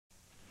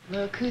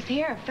Look who's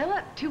here.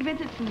 Philip, 2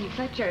 visits in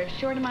such a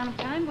short amount of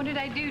time. What did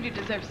I do to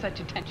deserve such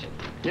attention?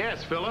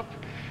 Yes, Philip.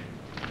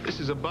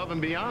 This is above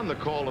and beyond the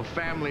call of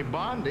family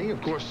bonding.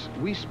 Of course,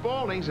 we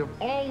Spauldings have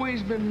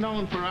always been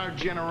known for our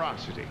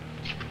generosity.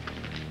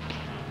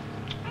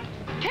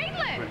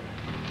 Caitlin!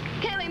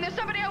 Caitlin, there's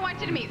somebody I want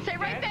you to meet. Stay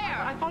right there.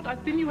 I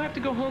thought, didn't you have to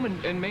go home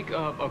and make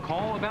a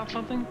call about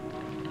something?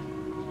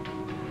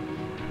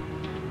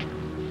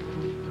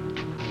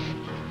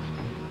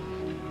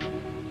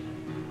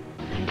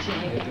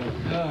 Jay.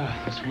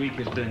 This week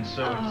has been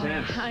so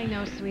intense. I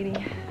know, sweetie.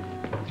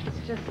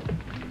 It's just...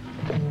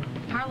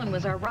 Harlan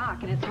was our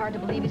rock, and it's hard to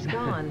believe he's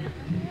gone.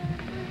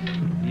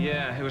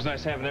 Yeah, it was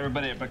nice having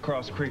everybody up at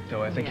Cross Creek,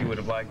 though. I think you would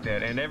have liked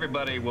that. And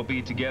everybody will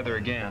be together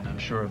again, I'm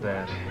sure of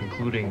that,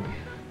 including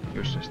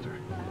your sister.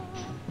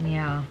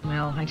 Yeah,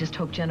 well, I just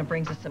hope Jenna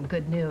brings us some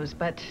good news.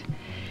 But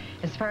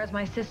as far as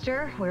my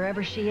sister,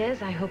 wherever she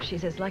is, I hope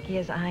she's as lucky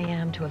as I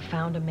am to have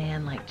found a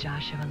man like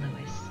Joshua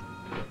Lewis.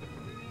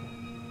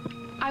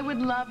 I would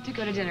love to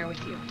go to dinner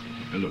with you.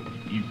 Now look,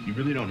 you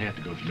really don't have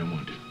to go if you don't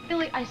want to.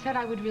 Billy, I said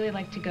I would really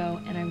like to go,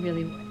 and I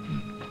really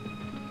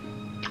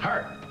would.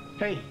 Hart.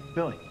 Hey,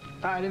 Billy.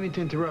 I didn't mean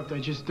to interrupt.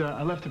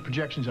 I left the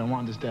projections on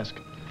Wanda's desk.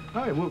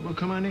 All right, well,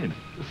 come on in.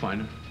 We'll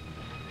find her.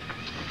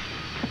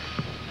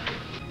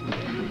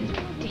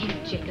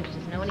 David Jacobs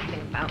doesn't know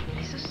anything about me.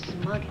 He's so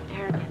smug and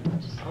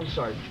arrogant. I'm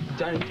sorry.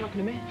 Diane, you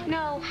talking to me?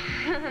 No,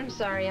 I'm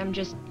sorry. I'm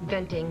just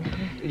venting.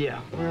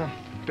 Yeah, well,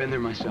 been there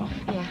myself.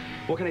 Yeah.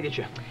 What can I get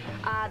you?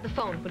 The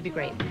phone would be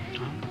great.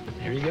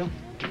 Here you go.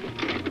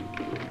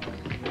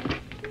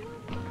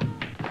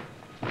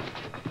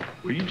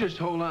 Well, you just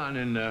hold on,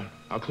 and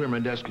I'll clear my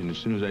desk, and as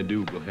soon as I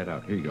do, we'll head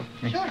out. Here you go.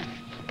 Thanks. Sure.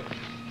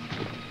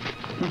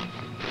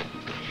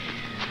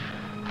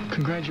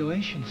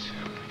 Congratulations.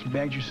 You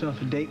bagged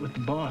yourself a date with the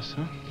boss,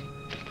 huh?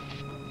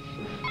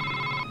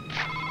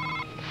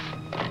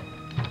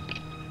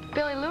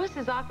 Billy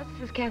Lewis's office.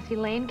 This is Cassie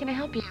Lane. Can I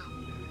help you?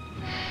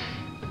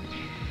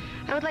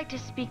 I would like to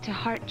speak to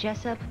Hart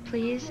Jessup,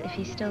 please, if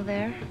he's still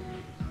there.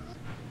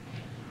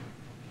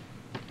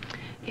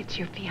 It's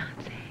your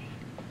fiancé.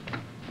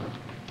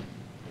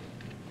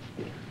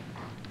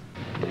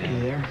 Hey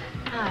there.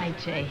 Hi,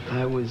 Jay.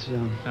 I was,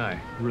 Hi.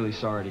 really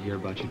sorry to hear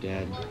about your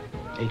dad.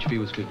 HB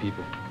was good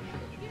people.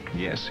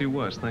 Yes, he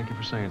was. Thank you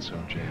for saying so,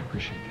 Jay. I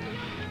appreciate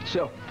that.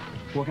 So,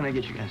 what can I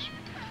get you guys?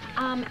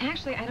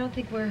 Actually, I don't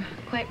think we're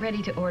quite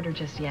ready to order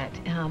just yet.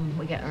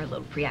 We are a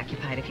little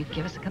preoccupied. If you could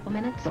give us a couple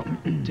minutes. Oh,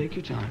 take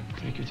your time.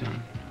 Take your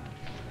time.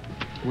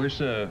 Where's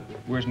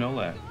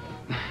Nola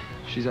at?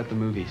 She's at the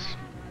movies.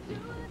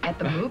 At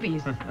the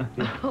movies?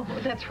 Oh,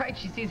 that's right.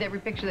 She sees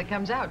every picture that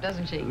comes out,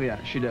 doesn't she? Yeah,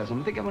 she does.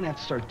 I think I'm gonna have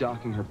to start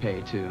docking her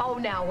pay, too. Oh,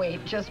 now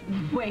wait. Just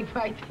wait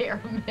right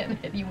there a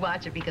minute. You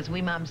watch it, because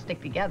we moms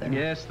stick together.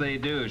 Yes, they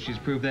do. She's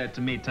proved that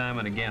to me time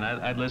and again.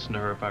 I'd listen to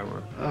her if I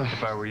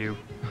were you.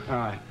 All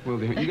right, we'll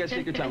do. You guys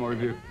take your time. I'll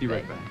be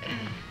right back.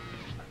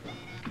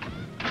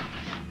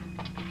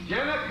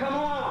 Jenna, come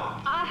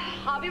on!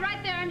 I'll be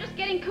right there. I'm just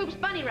getting Coop's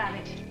bunny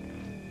rabbit.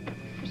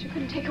 Wish we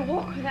couldn't take a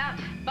walk without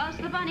Buzz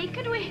the bunny,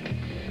 could we?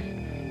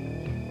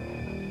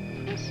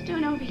 What's it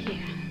doing over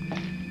here?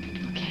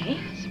 Okay,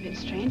 it's a bit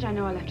strange. I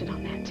know I left it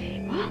on that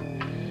table.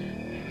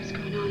 What's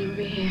going on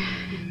over here?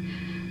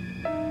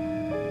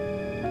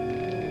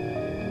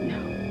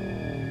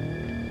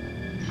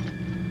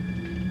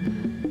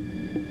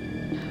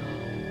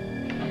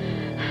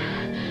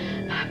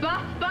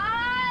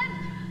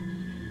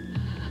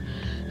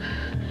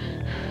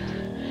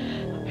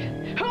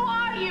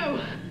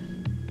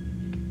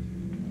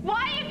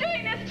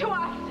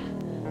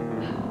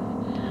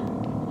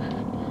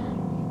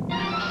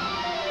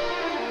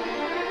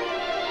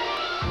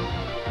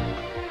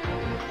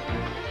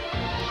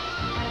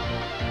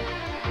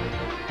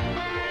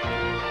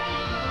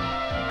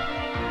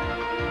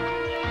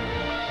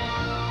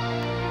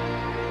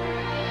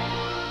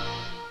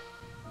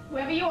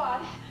 Whoever you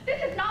are,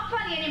 this is not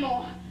funny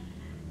anymore.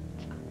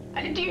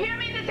 Do you hear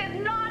me? This is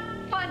not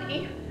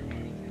funny.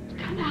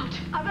 Come out.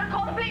 I'm gonna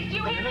call the police. Do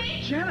you hear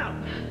me? Jenna!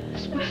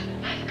 What's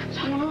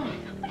going on?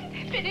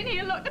 Somebody been in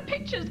here. Look, the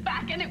picture's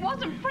back and it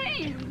wasn't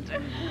framed.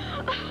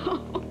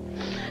 Oh,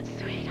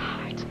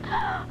 sweetheart.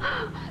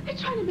 They're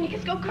trying to make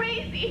us go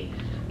crazy.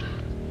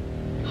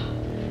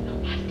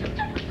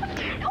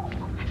 No,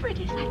 wherever it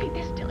is, I think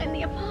they're still in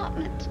the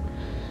apartment.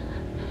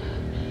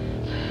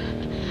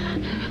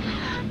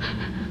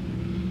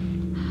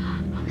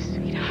 Oh,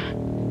 sweetheart.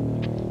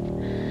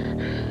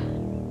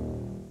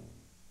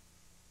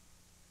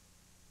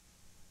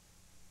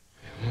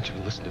 I want you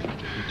to listen to me.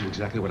 Do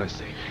exactly what I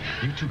say.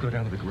 You two go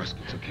down to the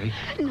Greskins, okay?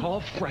 No.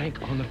 Call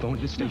Frank on the phone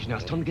at the station now.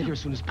 Tell him to get here as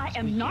soon as possible. I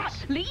am not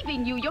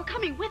leaving you. You're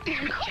coming with me.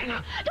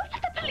 Jenna. Don't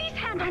let the police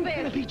handle I'm this.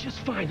 gonna be just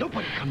fine.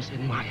 Nobody comes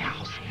in my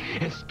house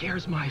and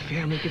scares my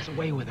family, gets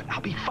away with it.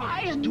 I'll be fine.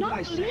 I Just am do what not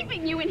I say.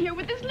 leaving you in here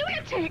with this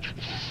lunatic.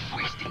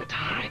 Wasting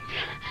time.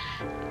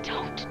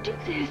 Don't do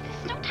this. This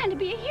is no time to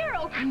be a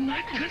hero. I'm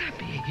not gonna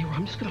be a hero.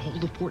 I'm just gonna hold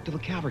the fort till the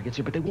cavalry gets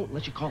here, but they won't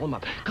let you call him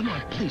up. Come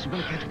on, please. We're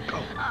gonna catch him.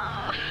 Go.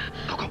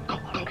 Go, go, go,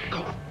 go,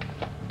 go.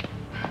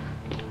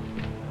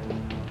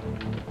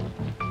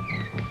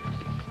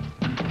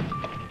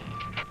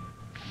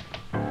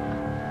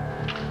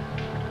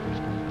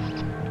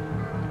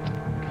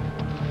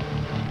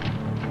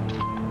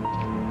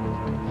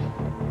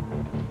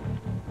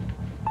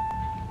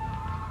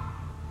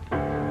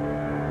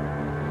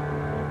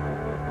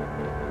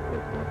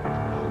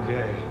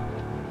 Okay.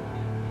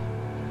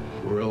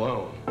 We're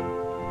alone.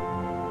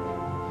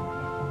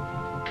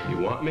 You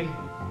want me?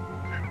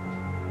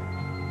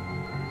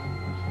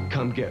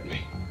 Come get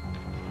me.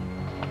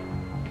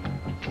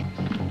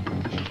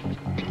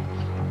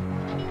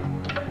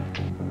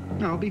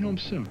 No, I'll be home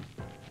soon.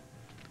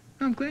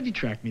 I'm glad you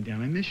tracked me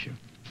down. I miss you.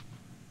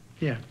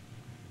 Yeah.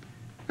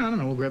 I don't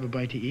know, we'll grab a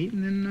bite to eat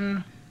and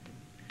then,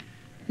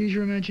 use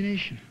your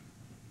imagination.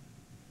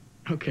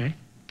 Okay.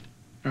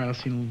 All right, I'll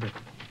see you in a little bit.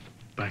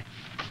 Bye.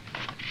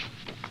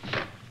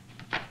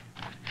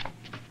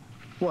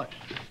 What?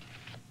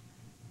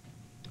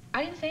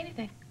 I didn't say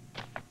anything.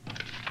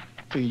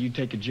 Figured you'd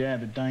take a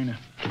jab at Dinah.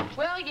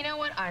 Well, you know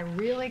what? I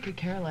really could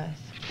care less.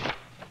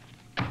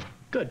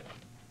 Good.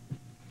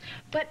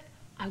 But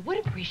I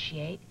would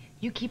appreciate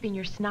you keeping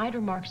your snide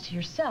remarks to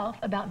yourself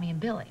about me and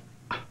Billy.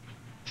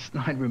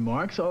 Snide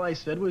remarks. All I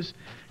said was,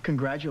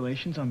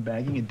 congratulations on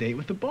bagging a date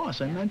with the boss.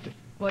 I meant it.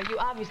 Well, you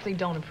obviously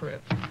don't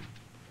approve.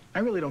 I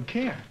really don't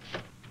care.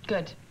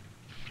 Good.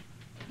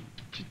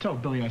 Just tell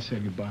Billy I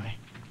said goodbye.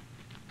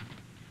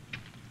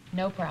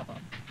 No problem.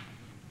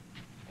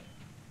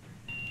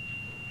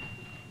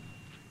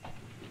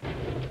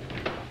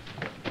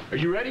 Are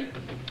you ready?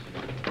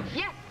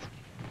 Yes,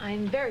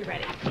 I'm very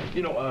ready.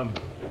 You know,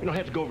 I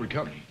have to go over to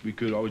company. We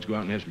could always go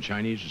out and have some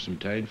Chinese or some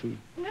Italian food.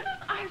 No,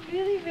 I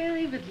really,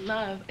 really would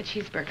love a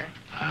cheeseburger.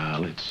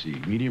 Let's see.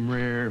 Medium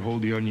rare,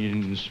 hold the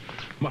onions,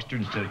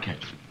 mustard instead of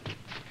ketchup.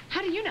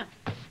 How do you know?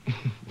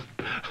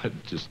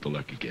 Just a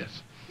lucky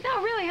guess.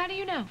 No, really, how do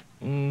you know?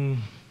 I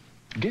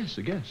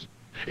guess.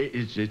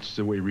 It's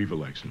the way Reva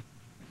likes them.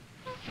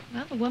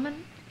 Well, a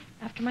woman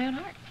after my own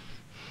heart.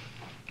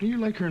 You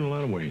like her in a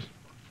lot of ways.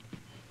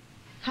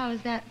 How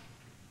is that?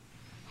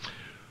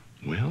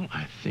 Well,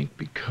 I think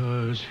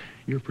because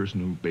you're a person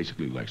who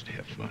basically likes to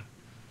have fun.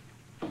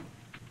 Oh,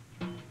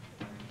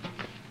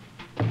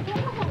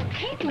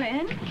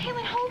 Caitlin,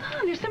 hold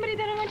on. There's somebody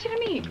that I want you to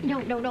meet.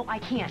 No, I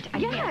can't.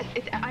 Yes,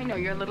 I know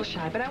you're a little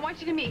shy, but I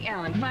want you to meet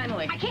Alan,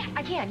 finally. I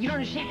can't. You don't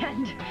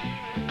understand.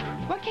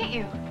 What can't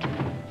you?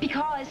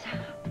 Because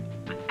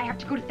I have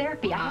to go to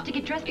therapy. I have to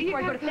get dressed before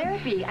I go to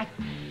therapy.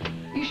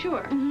 You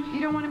sure? You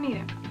don't want to meet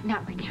him?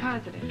 Not right now.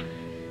 Positive.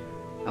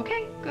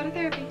 Okay, go to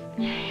therapy.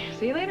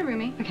 See you later,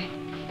 roomie. Okay.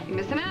 You're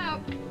missing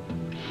out.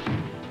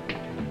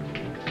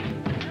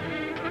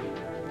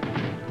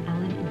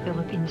 Alan and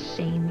Philip in the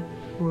same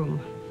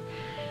room.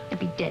 I'd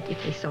be dead if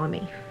they saw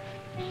me.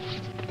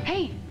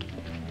 Hey.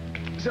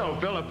 So,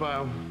 Philip,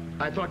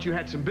 I thought you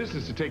had some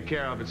business to take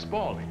care of at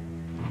Spaulding.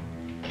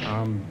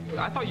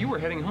 I thought you were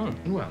heading home.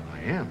 Well,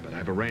 I am, but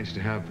I've arranged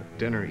to have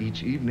dinner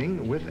each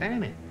evening with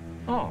Annie.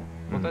 Oh,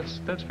 well,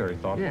 that's very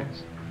thoughtful.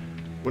 Yes.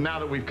 Well, now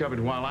that we've covered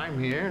while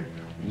I'm here,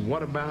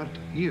 what about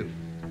you?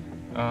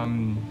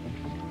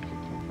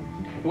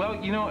 Well,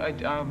 you know,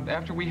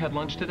 after we had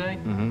lunch today,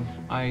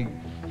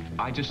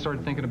 I just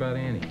started thinking about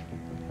Annie.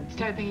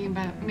 Started thinking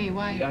about me.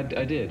 Why?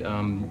 I did.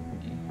 I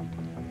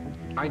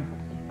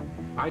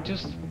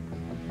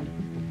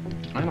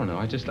don't know.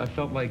 I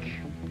felt like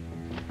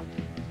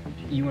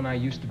you and I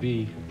used to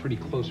be pretty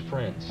close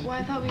friends. Well,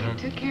 I thought we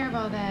took care of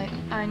all that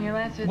on your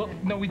last visit. Well,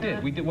 no, we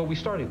did. We did. Well, we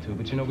started to,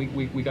 but you know,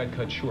 we got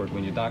cut short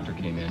when your doctor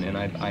came in, and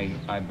I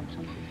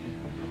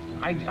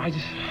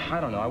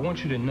don't know. I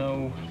want you to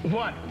know.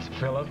 What,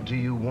 Philip, do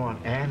you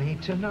want Annie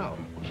to know?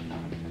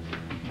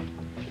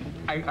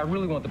 I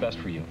really want the best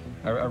for you.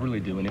 I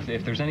really do. And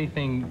if there's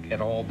anything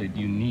at all that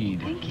you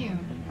need. Thank you.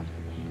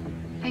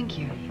 Thank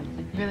you.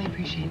 Really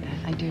appreciate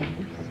that. I do.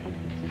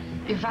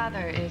 Your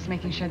father is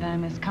making sure that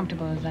I'm as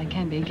comfortable as I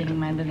can be getting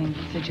my living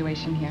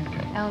situation here.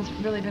 Okay. Alan's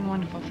really been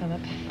wonderful,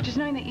 Philip. Just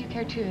knowing that you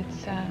care too,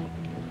 it's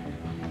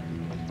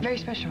very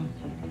special.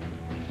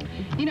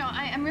 You know,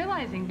 I'm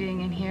realizing being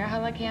in here how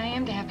lucky I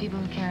am to have people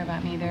who care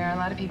about me. There are a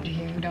lot of people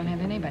here who don't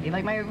have anybody.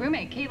 Like my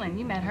roommate, Caitlin,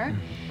 you met her.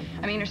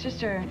 I mean, her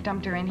sister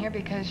dumped her in here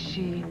because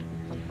she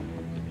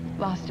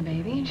lost a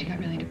baby and she got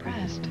really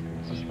depressed.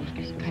 I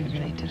kind of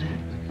relate to that.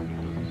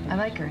 I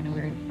like her in a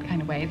weird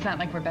kind of way. It's not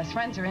like we're best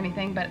friends or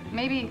anything, but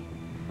maybe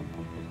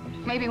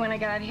when I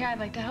get out of here, I'd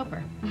like to help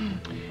her.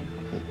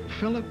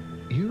 Philip,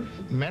 you've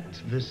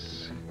met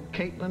this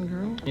Caitlin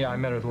girl? Yeah, I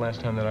met her the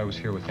last time that I was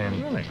here with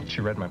Annie. Really?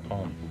 She read my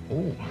poem.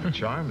 Oh,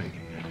 charming.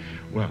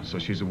 Well, so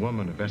she's a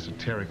woman of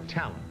esoteric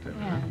talent.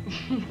 Yeah,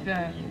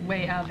 she's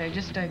way out there.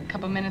 Just a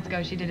couple minutes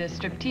ago, she did a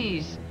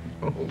striptease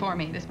for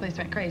me. This place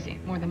went crazy,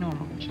 more than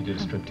normal. She did a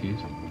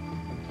striptease?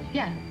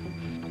 Yeah.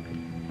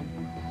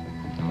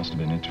 That must have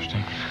been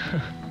interesting.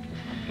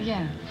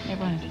 Yeah, it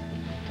was.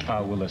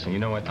 Well, listen, you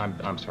know what?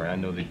 I'm sorry. I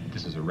know that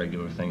this is a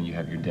regular thing. You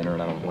have your dinner,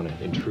 and I don't want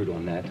to intrude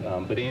on that.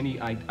 But, Annie,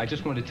 I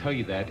just wanted to tell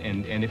you that,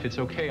 and if it's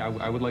okay,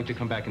 I would like to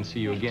come back and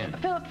see you again.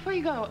 Philip, before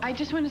you go, I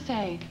just want to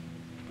say,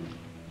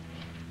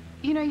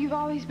 you know, you've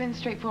always been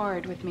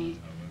straightforward with me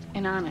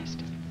and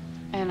honest.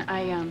 And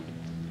I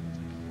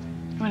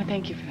want to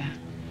thank you for that.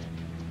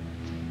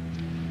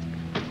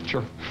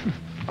 Sure.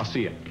 I'll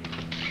see you,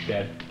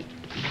 Dad.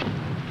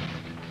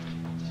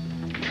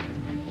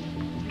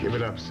 Give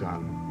it up,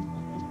 son.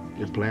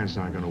 Your plan's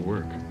not gonna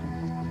work.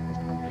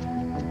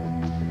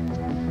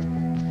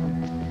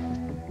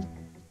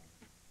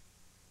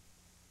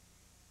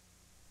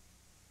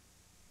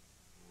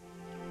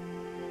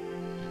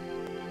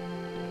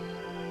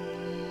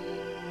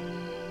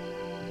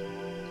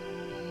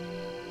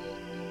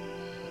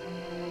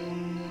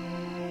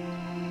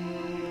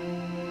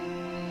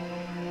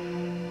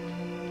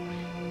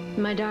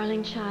 My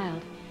darling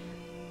child,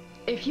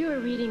 if you are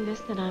reading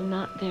this, then I'm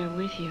not there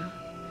with you.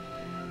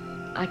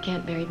 I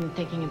can't bear even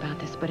thinking about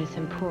this, but it's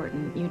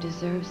important. You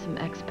deserve some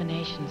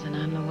explanations, and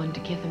I'm the one to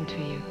give them to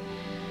you.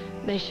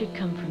 They should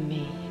come from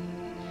me.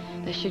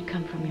 They should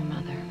come from your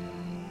mother.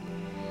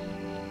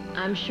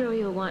 I'm sure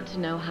you'll want to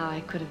know how I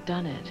could have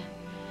done it.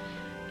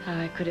 How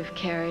I could have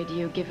carried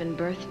you, given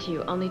birth to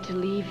you, only to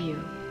leave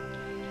you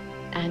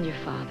and your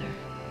father.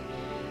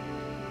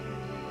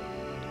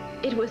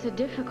 It was a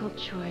difficult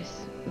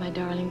choice, my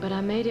darling, but I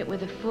made it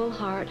with a full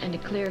heart and a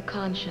clear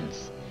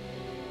conscience.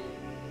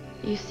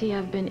 You see,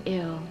 I've been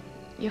ill.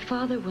 Your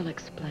father will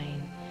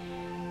explain.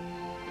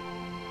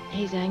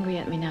 He's angry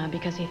at me now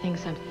because he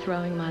thinks I'm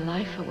throwing my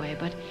life away,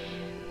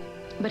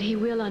 but he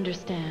will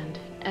understand,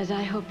 as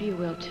I hope you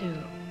will too.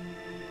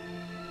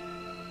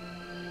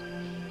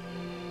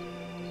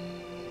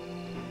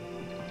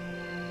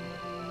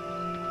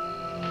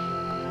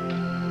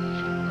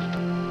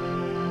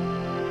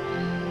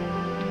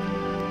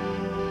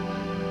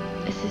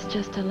 This is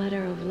just a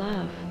letter of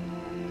love.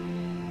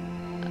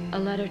 A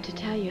letter to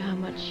tell you how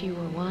much you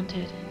were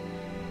wanted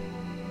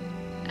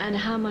and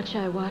how much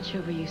I watch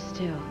over you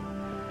still.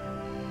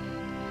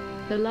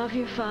 The love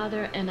your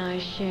father and I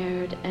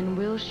shared and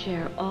will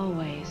share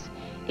always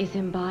is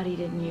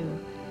embodied in you.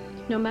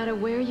 No matter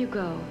where you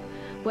go,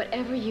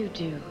 whatever you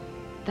do,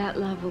 that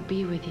love will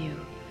be with you.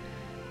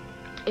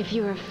 If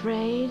you're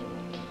afraid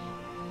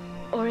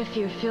or if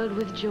you're filled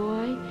with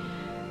joy,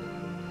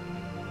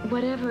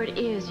 whatever it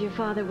is, your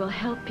father will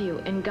help you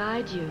and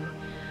guide you.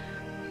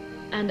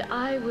 And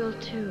I will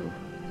too.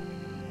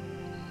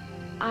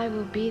 I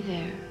will be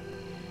there.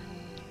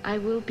 I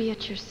will be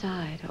at your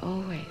side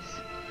always.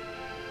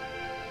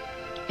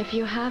 If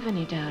you have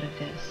any doubt of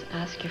this,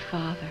 ask your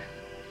father.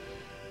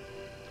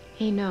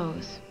 He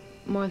knows,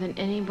 more than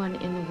anyone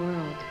in the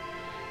world,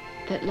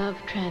 that love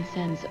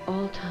transcends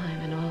all time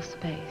and all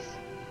space.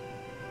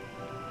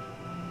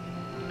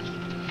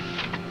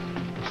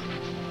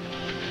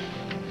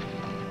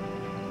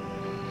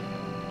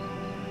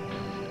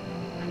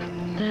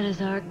 That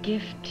is our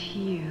gift to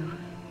you.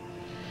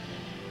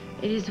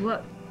 It is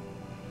what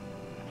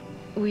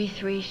we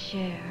three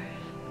share.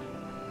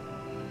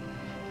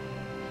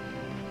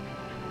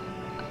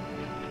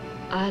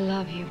 I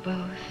love you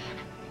both.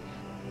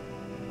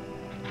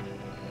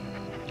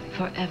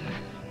 Forever.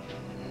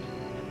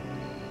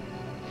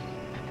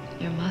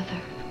 Your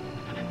mother.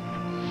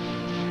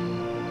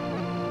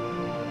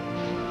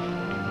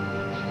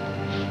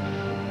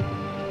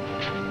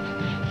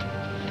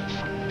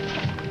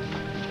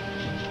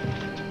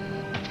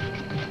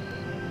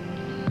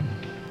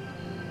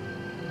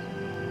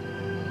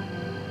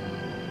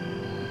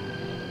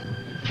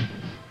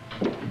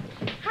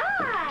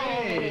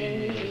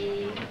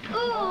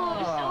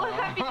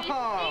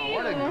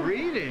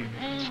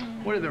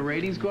 What, did the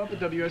ratings go up at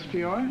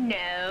WSPR?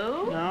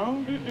 No.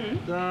 No?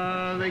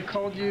 Mm-mm. They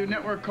called you,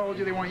 network called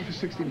you, they want you for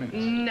 60 minutes.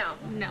 No.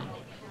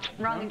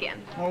 Wrong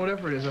again. Well,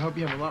 whatever it is, I hope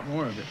you have a lot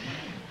more of it.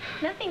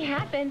 Nothing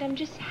happened. I'm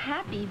just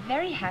happy,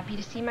 very happy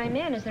to see my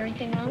man. Is there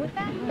anything wrong with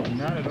that? No,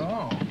 not at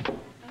all.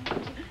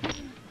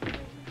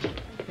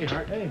 Hey,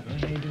 Hart. Hey,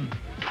 how you doing?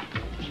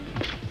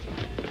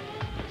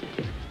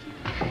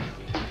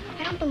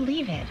 I don't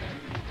believe it.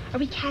 Are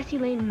we Cassie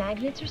Lane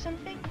magnets or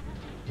something?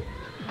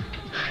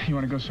 You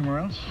want to go somewhere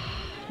else?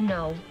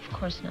 No, of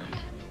course not.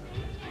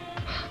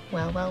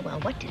 Well,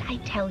 what did I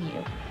tell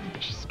you?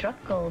 She struck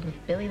gold with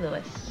Billy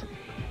Lewis.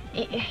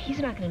 He's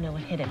not going to know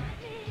what hit him.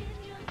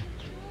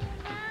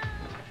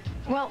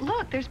 Well,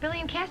 look, there's Billy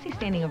and Cassie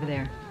standing over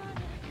there.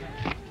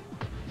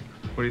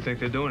 What do you think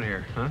they're doing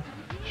here, huh?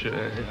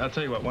 I'll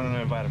tell you what, why don't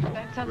I invite them?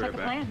 That sounds like a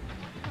plan.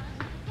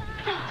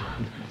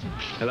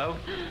 Hello?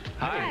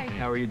 Hi.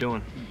 How are you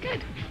doing?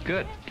 Good.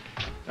 Good.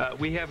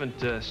 We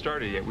haven't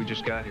started yet. We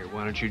just got here.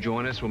 Why don't you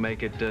join us? We'll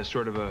make it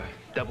sort of a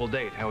double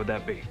date. How would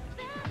that be?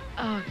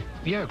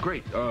 Yeah,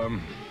 great.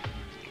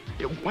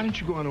 Yeah, why don't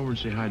you go on over and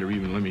say hi to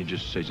Eve and let me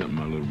just say something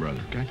to my little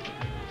brother, okay?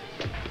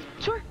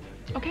 Sure.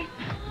 Okay.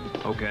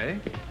 Okay.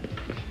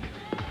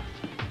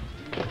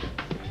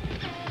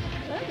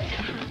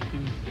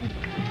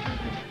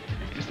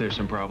 Is there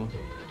some problem?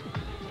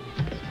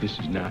 This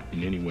is not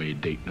in any way a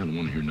date. I don't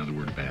want to hear another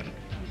word about it.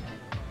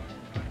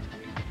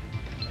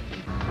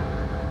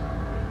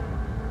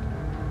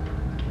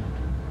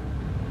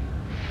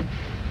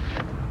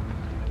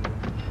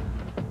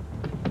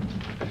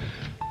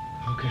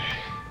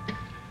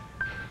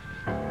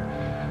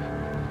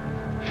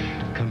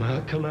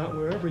 Come out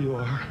wherever you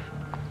are.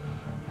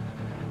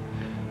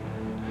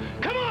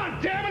 Come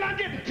on, damn it! I'm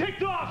getting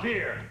ticked off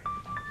here!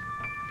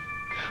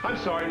 I'm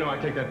sorry. No, I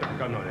take that back.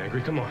 I'm not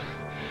angry. Come on.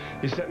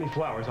 You sent me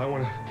flowers. I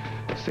want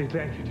to say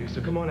thank you to you, so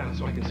come on out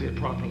so I can see it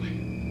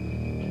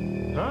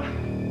properly. Huh?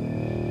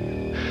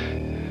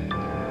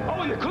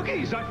 Oh, and the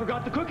cookies! I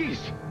forgot the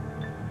cookies!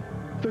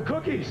 The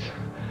cookies!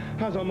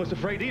 I was almost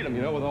afraid to eat them,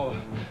 you know, with all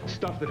the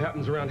stuff that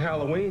happens around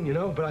Halloween, you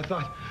know, but I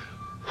thought,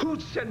 who'd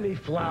send me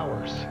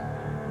flowers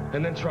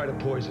and then try to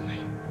poison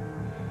me?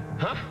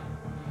 Huh?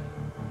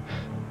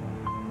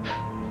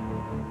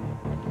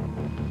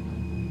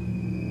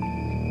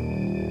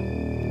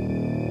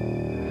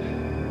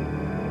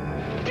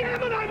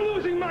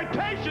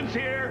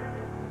 who's here?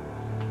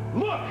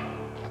 Look!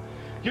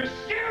 You're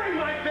scaring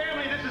my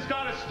family. This has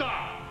got to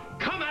stop.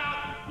 Come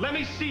out. Let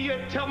me see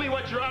you. Tell me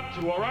what you're up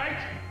to, all right?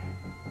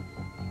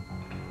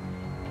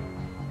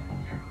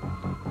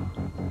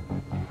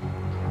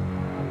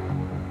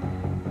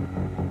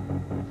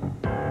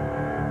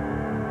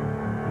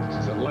 This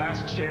is the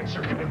last chance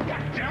you're gonna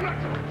get. Damn it!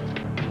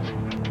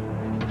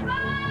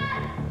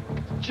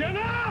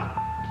 Jenna!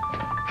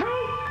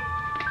 Help!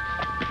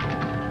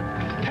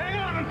 Hang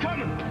on, I'm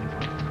coming.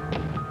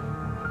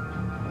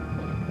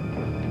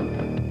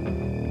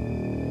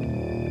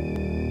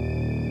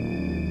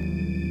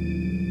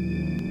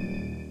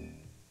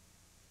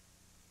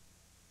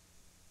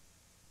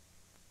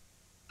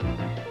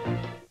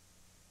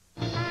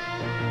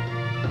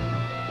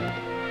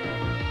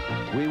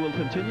 We will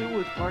continue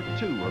with part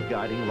 2 of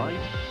Guiding Light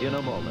in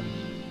a moment.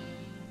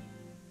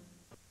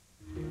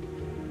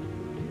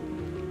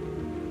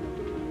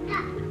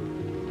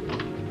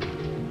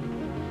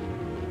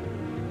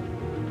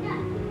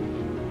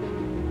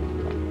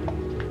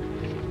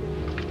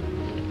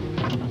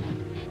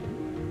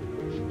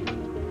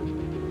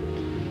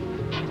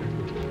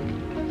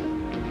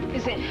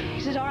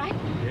 Is it all right?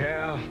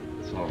 Yeah,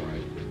 it's all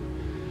right.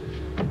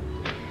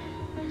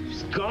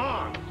 He's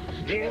gone.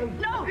 Damn.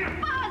 No,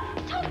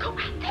 Buzz, don't go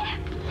out there.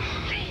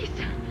 Please.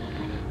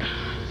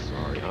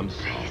 Sorry, I'm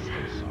sorry.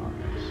 I'm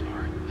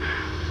sorry.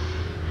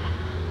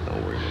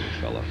 Don't worry, little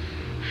fella.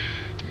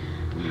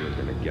 We are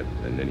gonna get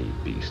than any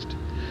beast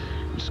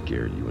who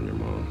scared you and your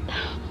mom.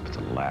 It's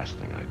the last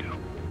thing I do.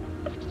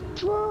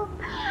 Well,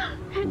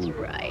 that's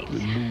right.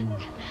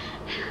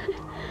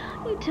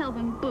 You tell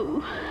them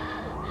boo.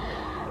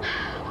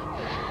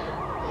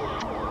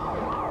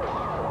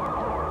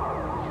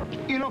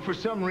 You know, for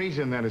some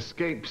reason that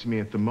escapes me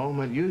at the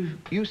moment,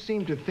 you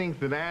seem to think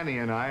that Annie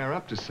and I are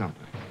up to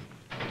something.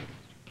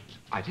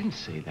 I didn't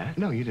say that.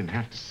 No, you didn't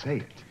have to say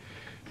it.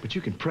 But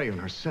you can prey on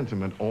her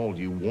sentiment all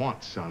you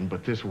want, son,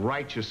 but this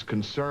righteous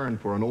concern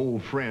for an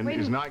old friend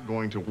is not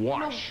going to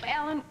wash. No,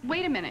 Alan,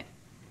 wait a minute.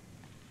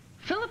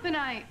 Philip and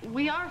I,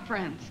 we are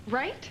friends,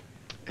 right?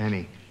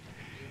 Annie,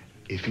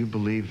 if you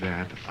believe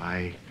that,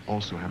 I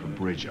also have a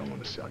bridge I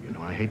want to sell you.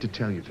 Now, I hate to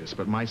tell you this,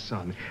 but my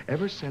son,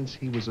 ever since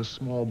he was a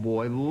small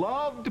boy,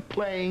 loved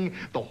playing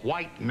the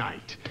White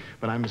Knight.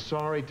 But I'm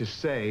sorry to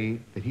say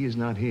that he is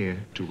not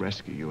here to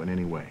rescue you in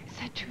any way. Is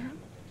that true?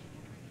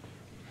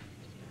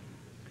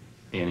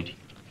 Annie,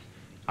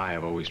 I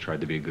have always tried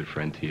to be a good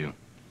friend to you.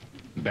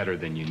 Better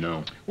than you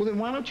know. Well, then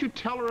why don't you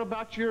tell her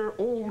about your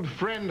old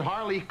friend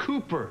Harley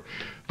Cooper,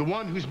 the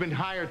one who's been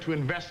hired to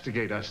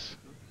investigate us?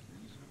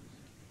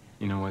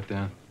 You know what,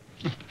 Dan?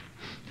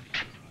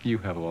 You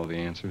have all the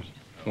answers.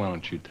 Why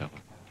don't you tell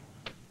her?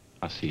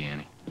 I'll see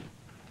Annie.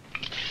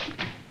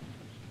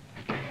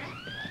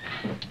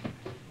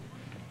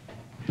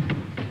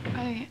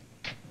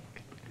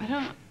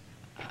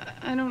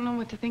 I don't know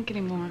what to think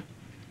anymore.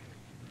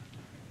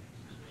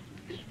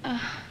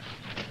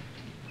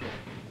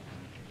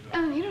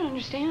 You don't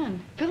understand.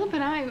 Philip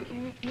and I,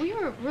 we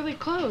were really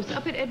close.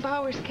 Up at Ed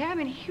Bauer's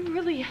cabin, he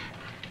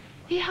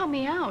helped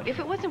me out. If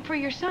it wasn't for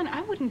your son,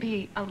 I wouldn't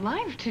be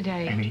alive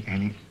today.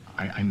 Annie,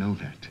 I know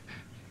that.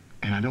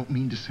 And I don't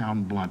mean to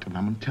sound blunt, but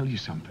I'm going to tell you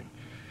something.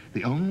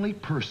 The only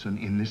person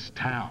in this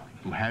town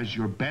who has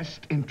your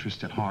best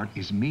interest at heart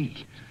is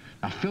me.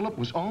 Now, Philip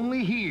was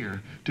only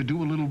here to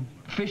do a little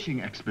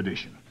fishing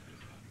expedition.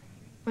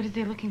 What is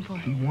he looking for?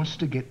 He wants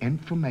to get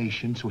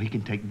information so he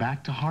can take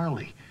back to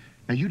Harley.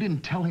 Now, you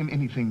didn't tell him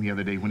anything the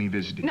other day when he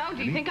visited. No,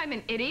 do you think I'm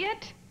an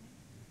idiot?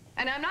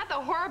 And I'm not the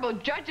horrible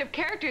judge of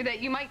character that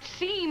you might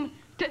seem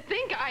to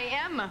think I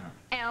am,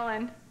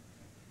 Alan.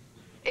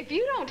 If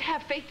you don't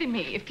have faith in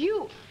me, if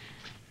you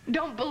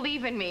don't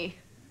believe in me,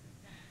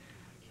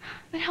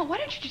 then hell, why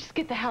don't you just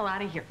get the hell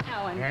out of here,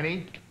 Alan?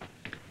 Annie?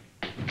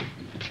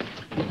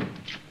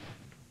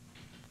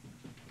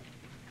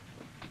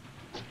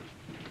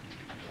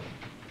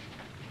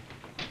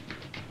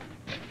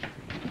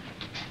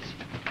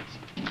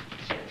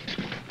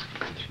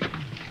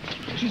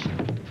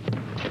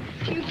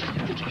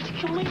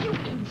 Are you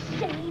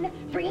insane?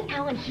 Bringing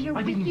Alan here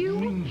with you? I didn't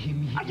bring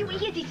him here.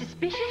 Is he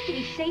suspicious? Did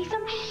he say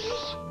something?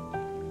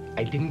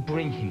 I didn't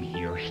bring him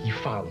here. He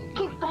followed me.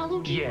 He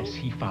followed you? Yes,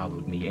 he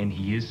followed me, and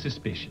he is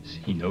suspicious.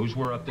 He knows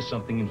we're up to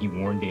something, and he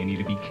warned Annie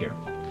to be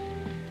careful.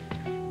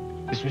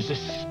 This was a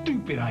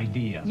stupid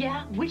idea.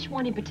 Yeah? Which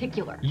one in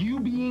particular? You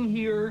being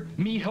here,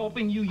 me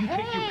helping you, you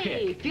take your pick.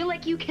 Hey, feel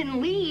like you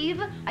can leave?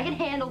 I can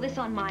handle this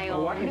on my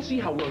own. Oh, I can see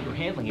how well you're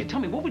handling it. Tell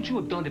me, what would you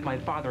have done if my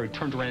father had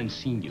turned around and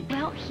seen you?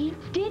 Well, he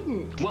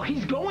didn't. Well,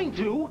 he's going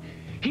to.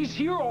 He's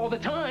here all the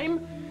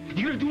time.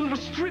 You gonna do a little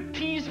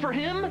striptease for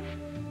him?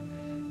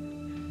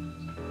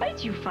 How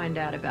did you find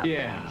out about that?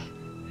 Yeah.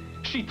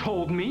 She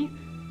told me.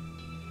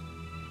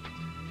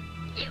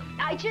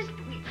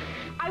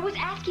 I was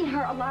asking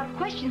her a lot of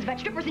questions about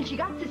strippers, and she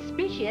got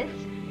suspicious,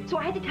 so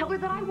I had to tell her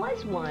that I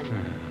was one.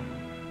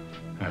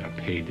 I'd have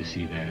paid to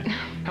see that.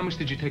 How much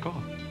did you take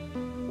off?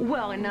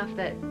 Well, enough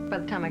that by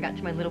the time I got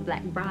to my little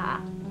black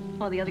bra,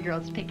 all the other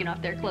girls had taken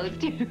off their clothes,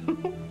 too.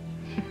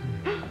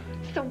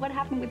 So what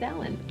happened with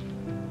Ellen?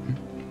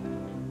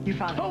 Your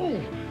father? Oh!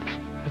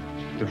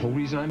 The whole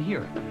reason I'm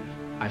here.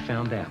 I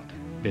found out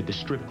that the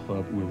strip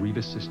club where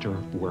Reva's sister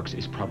works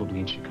is probably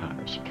in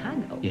Chicago.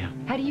 Chicago? Yeah.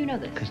 How do you know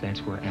this? Because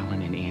that's where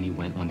Alan and Annie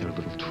went on their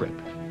little trip.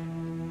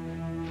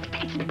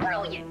 That's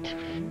brilliant.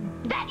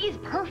 That is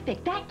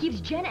perfect. That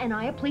gives Jenna and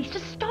I a place to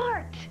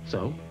start.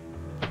 So?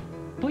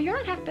 Well, you're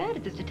not half bad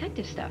at this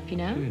detective stuff, you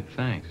know? Yeah,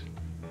 thanks.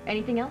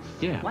 Anything else?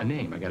 Yeah, What? a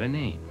name. I got a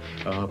name.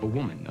 A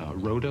woman,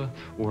 Rhoda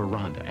or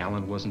Rhonda.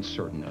 Alan wasn't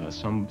certain.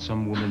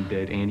 Some woman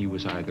that Annie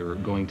was either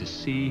going to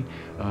see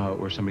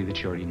or somebody that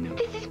she already knew.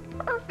 This is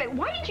perfect.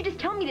 Why didn't you just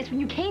tell me this when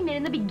you came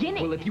in the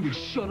beginning? Well, if you would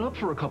shut up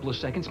for a couple of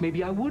seconds,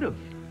 maybe I would have.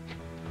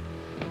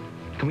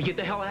 Can we get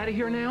the hell out of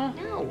here now?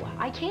 No,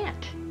 I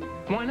can't.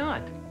 Why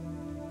not?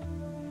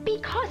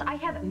 Because I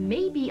have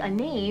maybe a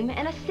name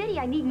and a city.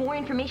 I need more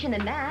information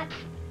than that.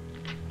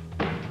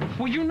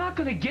 Well, you're not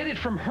going to get it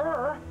from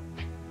her.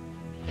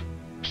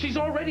 She's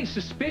already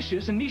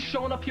suspicious, and me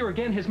showing up here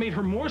again has made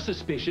her more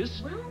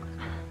suspicious. Well,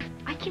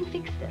 I can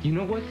fix this. You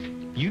know what?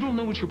 You don't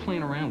know what you're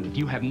playing around with.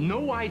 You have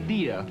no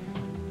idea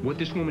what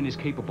this woman is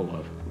capable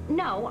of.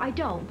 No, I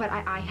don't, but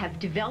I have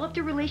developed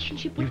a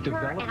relationship with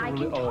her, and I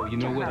can talk Oh, you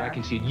know to what? her. I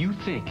can see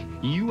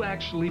it. You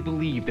actually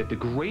believe that the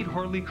great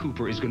Harley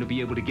Cooper is going to be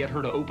able to get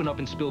her to open up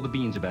and spill the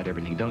beans about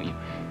everything, don't you?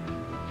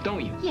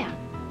 Don't you? Yeah.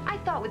 I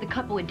thought with a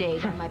couple of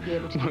days I might be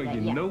able to do Well, that,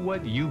 you yeah. know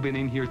what? You've been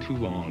in here too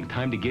long.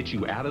 Time to get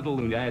you out of the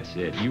loop. That's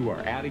it. You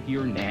are out of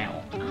here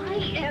now. I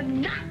am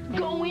not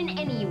going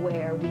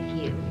anywhere with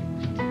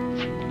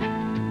you.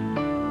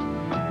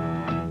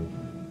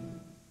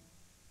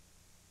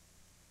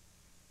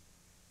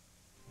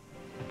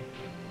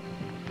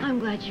 I'm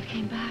glad you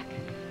came back.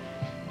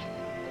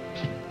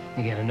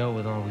 You gotta know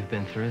with all we've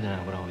been through that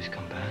I would always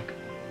come back.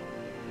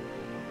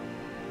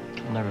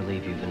 I'll never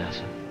leave you,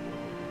 Vanessa.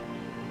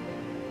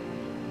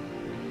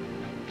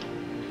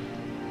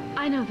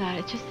 I know that.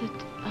 It's just that,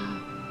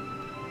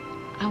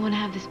 I want to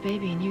have this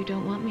baby and you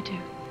don't want me to.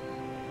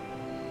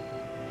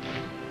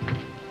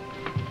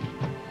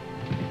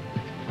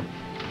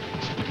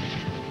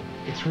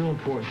 It's real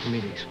important for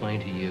me to explain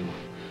to you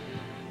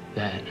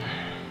that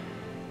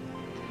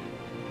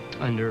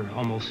under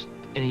almost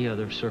any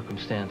other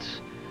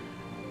circumstance,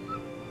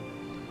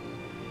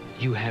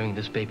 you having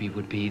this baby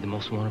would be the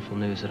most wonderful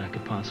news that I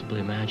could possibly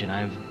imagine.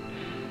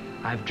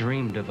 I've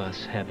dreamed of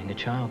us having a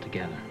child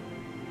together.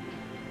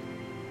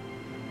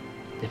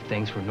 If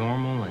things were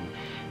normal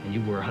and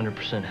you were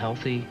 100%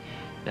 healthy,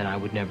 then I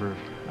would never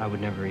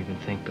even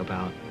think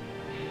about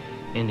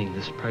ending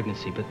this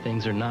pregnancy. But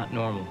things are not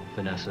normal,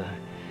 Vanessa,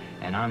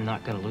 and I'm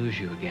not going to lose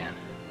you again.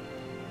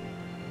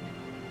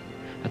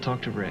 I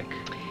talked to Rick.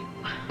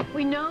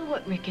 We know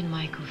what Rick and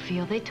Michael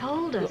feel. They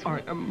told us. All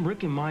right,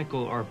 Rick and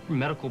Michael are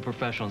medical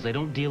professionals. They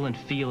don't deal in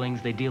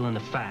feelings, they deal in the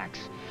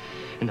facts.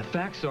 And the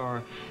facts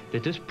are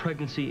that this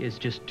pregnancy is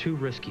just too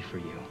risky for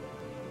you.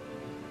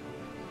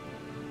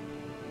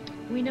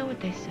 We know what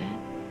they said.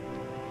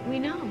 We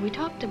know. We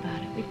talked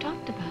about it. We've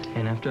talked about it.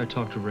 And after I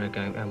talked to Rick,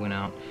 I went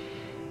out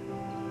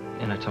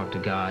and I talked to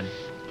God.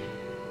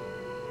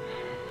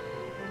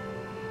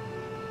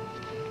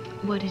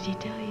 What did he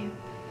tell you?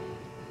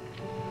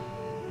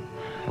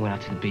 I went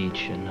out to the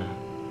beach and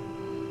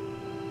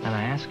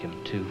I asked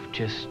him to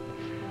just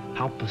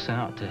help us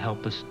out, to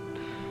help us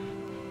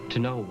to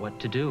know what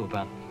to do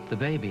about the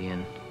baby.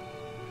 And,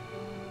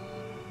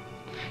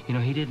 you know,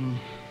 he didn't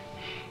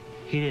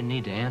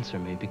need to answer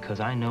me because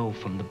I know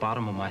from the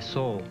bottom of my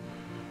soul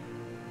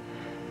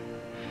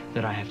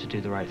that I have to do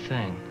the right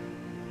thing.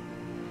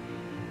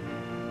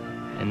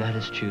 And that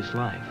is choose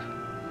life.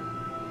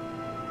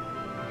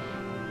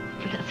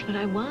 But that's what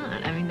I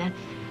want. I mean,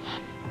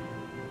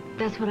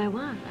 that's what I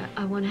want.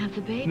 I want to have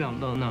the baby. No.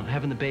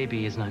 Having the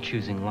baby is not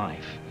choosing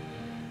life.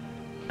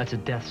 That's a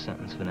death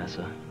sentence,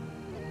 Vanessa.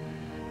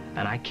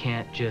 And I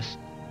can't just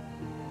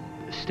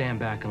stand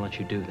back and let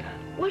you do that.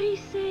 What are you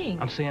saying?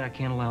 I'm saying I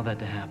can't allow that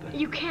to happen.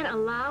 You can't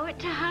allow it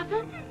to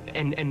happen?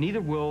 And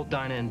neither will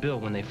Dinah and Bill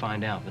when they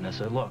find out,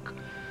 Vanessa. Look,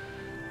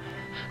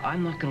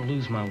 I'm not going to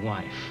lose my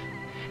wife,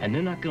 and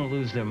they're not going to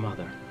lose their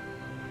mother,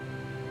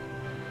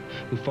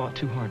 who fought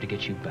too hard to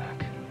get you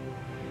back.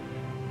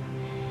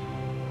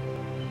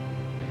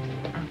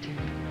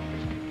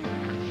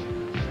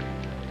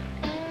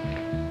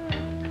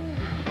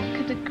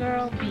 Could the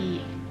girl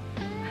be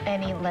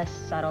any less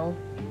subtle?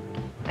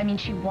 I mean,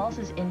 she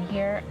waltzes in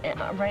here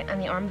right on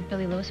the arm of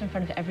Billy Lewis in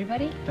front of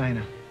everybody.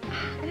 Dinah,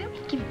 And I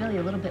would give Billy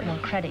a little bit more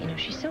credit. You know,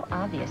 she's so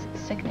obvious.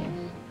 It's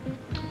sickening.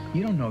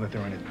 you don't know that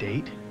they're on a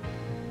date.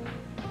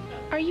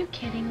 Are you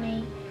kidding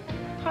me?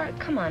 Hart,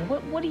 come on.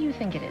 What do you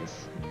think it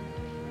is?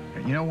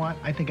 You know what?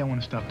 I think I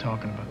want to stop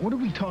talking about it. What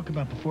did we talk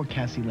about before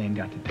Cassie Lane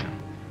got to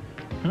town?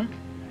 Huh?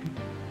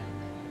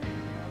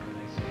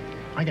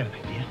 I got an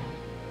idea.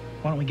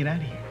 Why don't we get out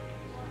of here?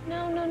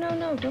 No.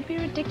 Don't be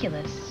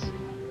ridiculous.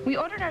 We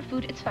ordered our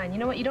food. It's fine. You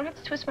know what? You don't have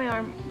to twist my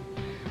arm.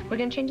 We're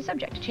going to change the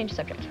subject.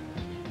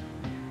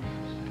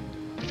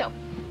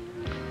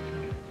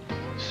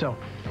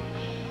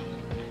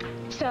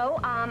 So,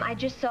 I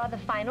just saw the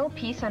final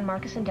piece on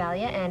Marcus and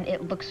Dahlia, and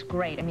it looks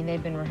great. I mean,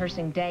 they've been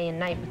rehearsing day and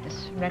night with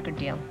this record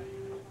deal.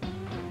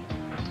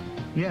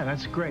 Yeah,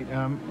 that's great.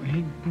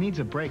 He needs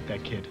a break,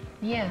 that kid.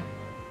 Yeah.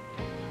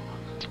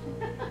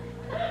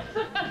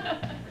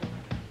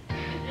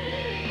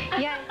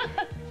 Yeah,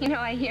 you know,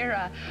 I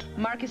hear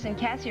Marcus and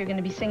Cassie are going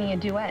to be singing a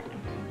duet.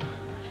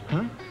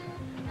 Huh?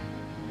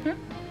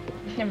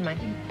 Never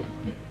mind.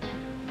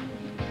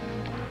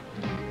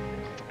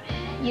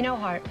 You know,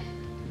 Hart,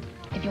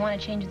 if you want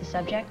to change the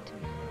subject,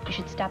 you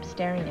should stop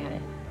staring at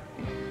it.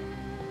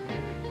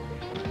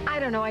 I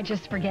don't know, I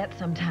just forget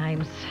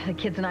sometimes. The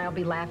kids and I will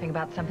be laughing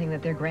about something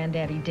that their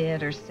granddaddy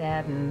did or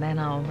said, and then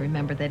I'll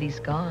remember that he's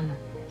gone.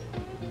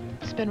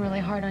 It's been really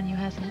hard on you,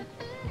 hasn't it?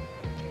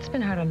 It's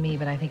been hard on me,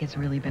 but I think it's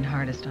really been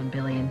hardest on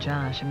Billy and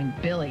Josh. I mean,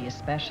 Billy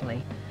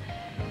especially.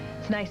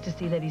 It's nice to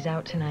see that he's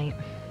out tonight.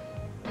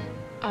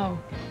 Oh.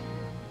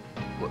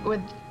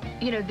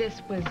 You know,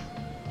 this was...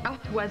 Oh,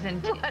 it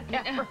wasn't...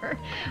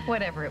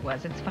 Whatever it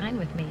was, it's fine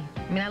with me.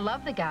 I mean, I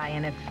love the guy,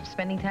 and if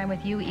spending time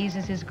with you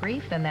eases his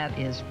grief, then that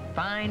is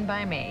fine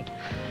by me.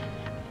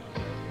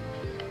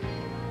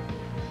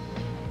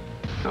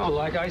 Oh,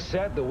 like I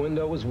said, the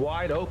window was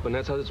wide open.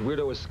 That's how this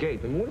weirdo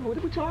escaped. And what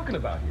are we talking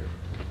about here?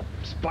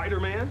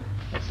 Spider-Man?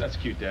 That's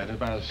cute, Dad.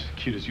 About as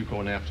cute as you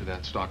going after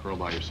that stalker all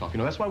by yourself. You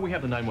know, that's why we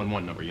have the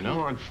 911 number, you know?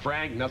 Come on,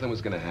 Frank. Nothing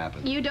was going to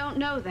happen. You don't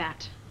know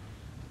that.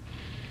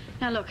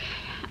 Now, look,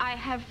 I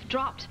have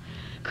dropped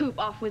Coop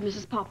off with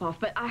Mrs. Popoff,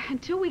 but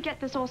until we get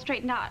this all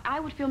straightened out,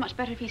 I would feel much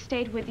better if he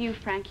stayed with you,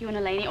 Frank, you and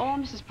Eleni, or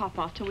Mrs.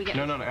 Popoff till we get...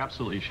 No,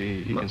 absolutely.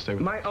 He can stay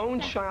with... My own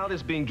child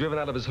is being driven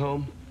out of his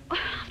home?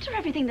 After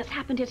everything that's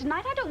happened here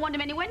tonight, I don't want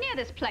him anywhere near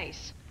this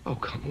place. Oh,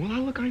 come on.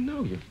 Well, look, I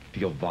know you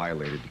feel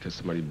violated because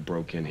somebody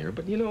broke in here,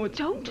 but, you know, it's...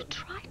 Don't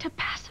try to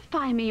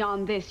pacify me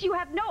on this. You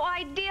have no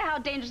idea how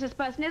dangerous this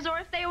person is or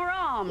if they were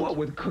armed. What,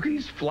 with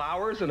cookies,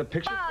 flowers, and a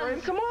picture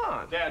frame? Come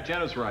on. Dad,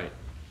 Jenna's right.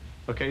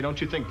 Okay, don't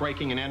you think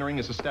breaking and entering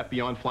is a step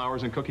beyond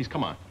flowers and cookies?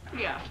 Come on.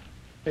 Yeah.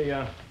 Hey,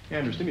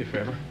 Andrews, do me a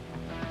favor.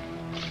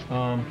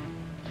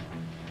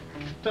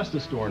 Dust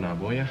this door now,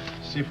 will you?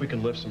 See if we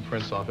can lift some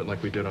prints off it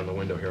like we did on the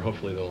window here.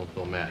 Hopefully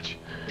they'll match.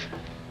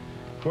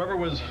 Whoever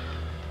was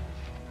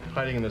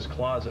hiding in this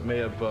closet may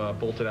have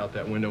bolted out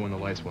that window when the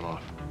lights went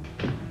off.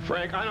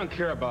 Frank, I don't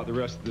care about the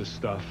rest of this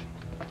stuff.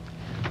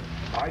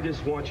 I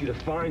just want you to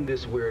find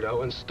this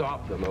weirdo and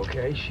stop them,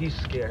 okay? She's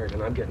scared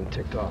and I'm getting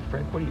ticked off.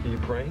 Frank, what are you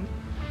praying?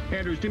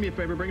 Andrews, do me a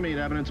favor. Bring me an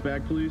evidence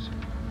bag, please.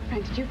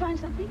 Frank, did you find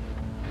something?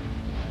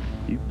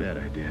 You bet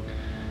I did.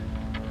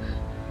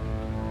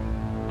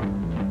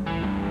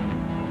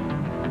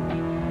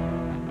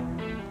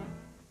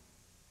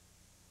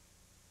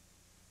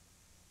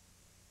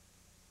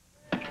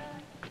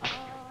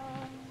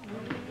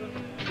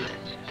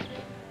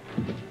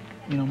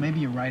 You know, maybe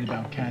you're right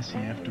about Cassie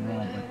after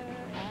all, but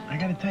I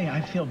gotta tell you,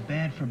 I feel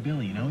bad for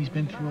Billy, you know? He's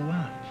been through a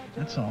lot.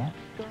 That's all.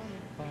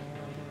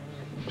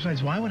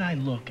 Besides, why would I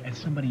look at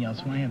somebody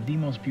else when I have the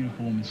most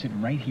beautiful woman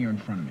sitting right here in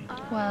front of me?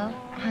 Well,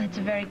 that's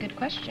a very good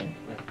question.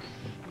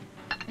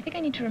 I think I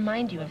need to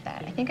remind you of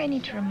that. I think I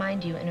need to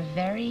remind you in a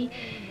very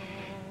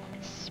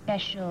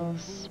special,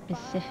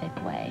 specific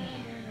way.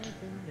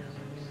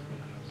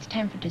 It's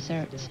time for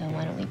dessert, so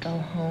why don't we go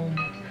home?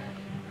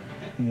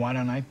 Why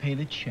don't I pay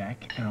the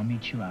check and I'll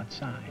meet you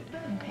outside?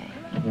 Okay.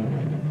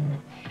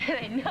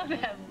 I know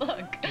that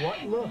look.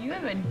 What look? You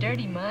have a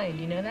dirty mind,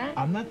 you know that?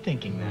 I'm not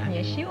thinking that.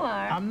 Yes, you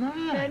are. I'm not.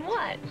 Then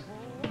what?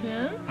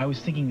 Huh? I was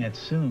thinking that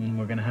soon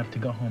we're gonna have to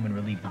go home and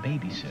relieve the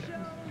babysitter.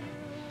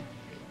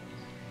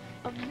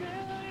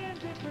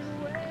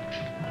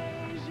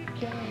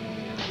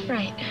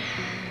 Right.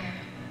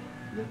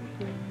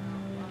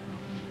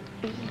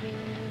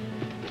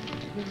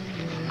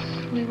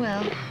 We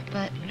will,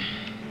 but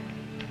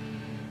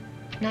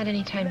not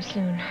anytime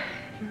soon.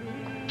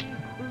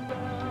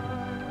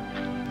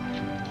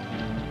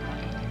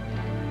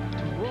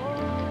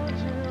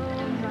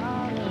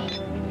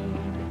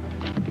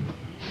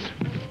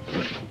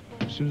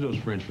 As soon as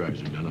those french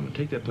fries are done, I'm gonna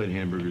take that plate of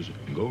hamburgers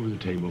and go over to the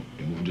table,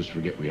 and we'll just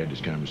forget we had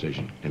this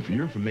conversation. And for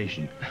your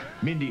information,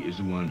 Mindy is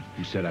the one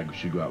who said I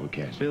should go out with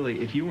Cassie.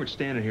 Billy, if you weren't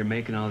standing here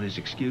making all these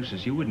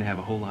excuses, you wouldn't have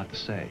a whole lot to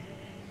say.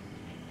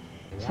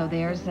 So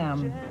there's,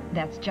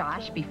 that's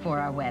Josh before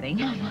our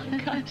wedding. Oh, my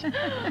gosh.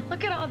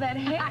 Look at all that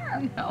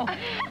hair. No.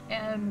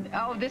 And,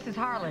 oh, this is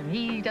Harlan.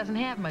 He doesn't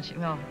have much,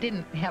 well,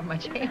 didn't have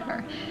much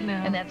hair. No.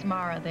 And that's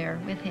Mara there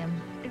with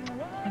him.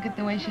 Look at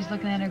the way she's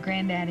looking at her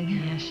granddaddy.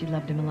 Yeah, she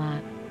loved him a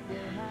lot.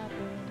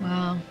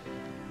 Well,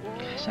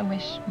 gosh, I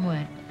wish...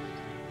 What?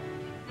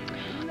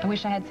 I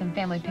wish I had some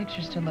family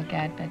pictures to look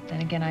at, but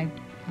then again, I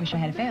wish I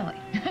had a family.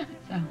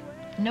 So.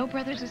 No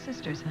brothers or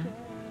sisters, huh?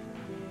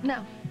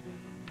 No.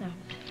 No.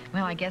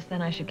 Well, I guess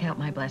then I should count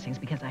my blessings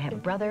because I have a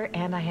brother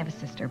and I have a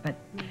sister, but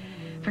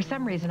for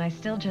some reason I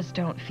still just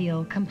don't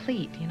feel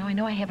complete. You know, I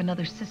know I have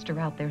another sister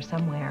out there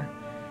somewhere.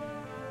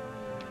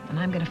 And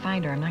I'm gonna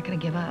find her. I'm not gonna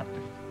give up.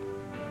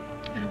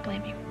 I don't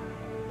blame you.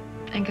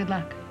 And good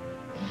luck.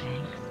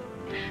 Thanks.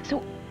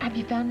 So, have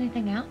you found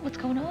anything out? What's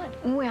going on?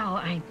 Well,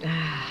 I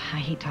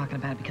hate talking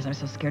about it because I'm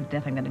so scared to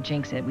death I'm going to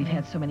jinx it. We've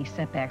had so many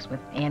setbacks with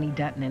Annie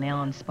Dutton and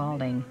Alan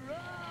Spaulding.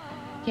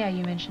 Yeah,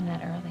 you mentioned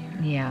that earlier.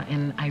 Yeah,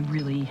 and I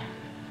really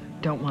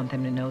don't want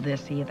them to know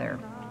this either.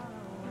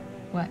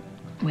 What?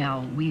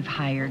 Well, we've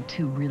hired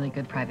 2 really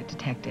good private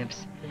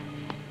detectives.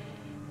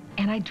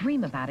 And I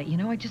dream about it, you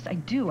know, I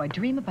do. I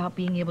dream about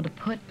being able to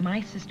put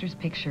my sister's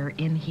picture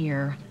in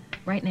here,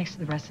 right next to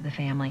the rest of the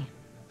family.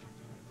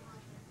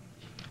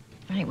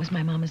 It was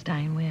my mama's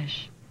dying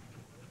wish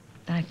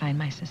that I find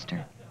my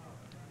sister.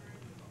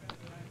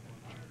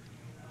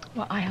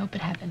 Well, I hope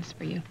it happens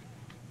for you.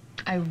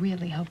 I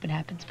really hope it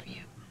happens for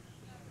you.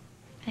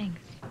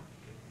 Thanks.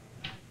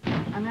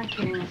 I'm not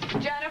kidding this.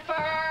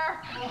 Jennifer!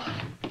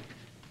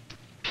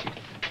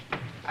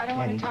 I don't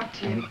want to talk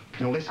to you. Annie,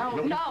 no, listen. Oh,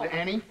 no.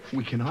 Annie,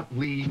 we cannot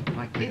leave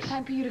like this. It's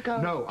time for you to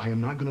go. No, I am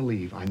not going to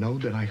leave. I know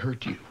that I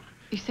hurt you.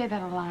 You say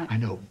that a lot. I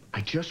know.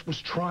 I just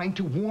was trying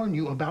to warn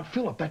you about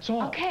Philip, that's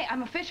all. Okay,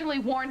 I'm officially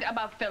warned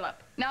about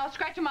Philip. Now I'll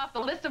scratch him off the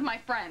list of my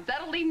friends.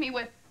 That'll leave me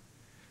with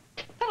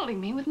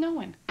no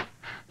one.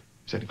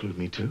 Does that include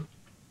me, too?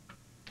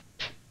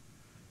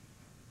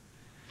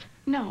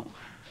 No.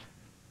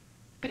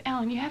 But,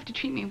 Ellen, you have to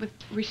treat me with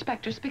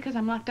respect. Just because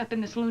I'm locked up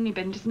in this loony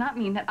bin does not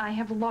mean that I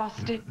have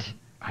lost it.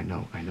 I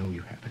know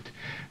you haven't.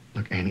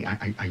 Look, Annie,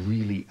 I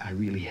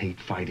really hate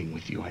fighting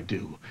with you. I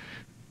do.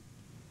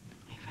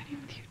 I'm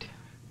fighting with you, too.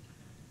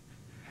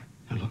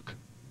 Now, look.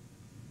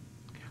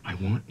 I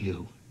want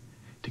you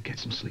to get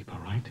some sleep, all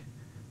right?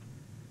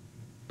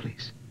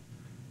 Please.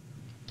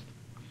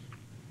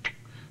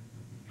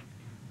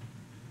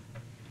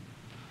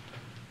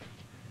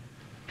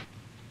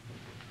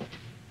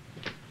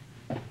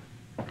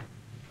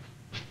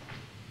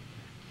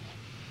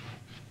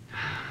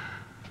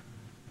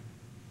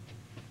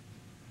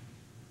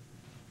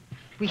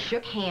 We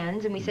shook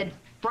hands and we said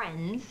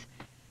friends.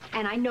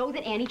 And I know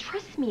that Annie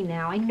trusts me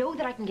now. I know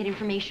that I can get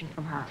information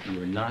from her.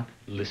 You're not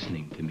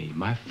listening to me.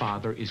 My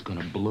father is going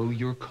to blow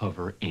your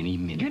cover any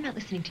minute. You're not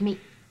listening to me.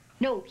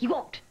 No, he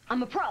won't.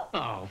 I'm a pro.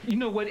 Oh, you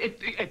know what?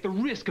 At the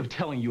risk of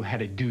telling you how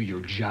to do your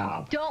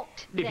job. Don't,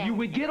 If then. you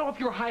would get off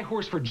your high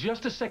horse for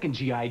just a second,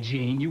 G.I.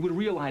 Jane, you would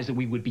realize that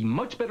we would be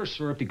much better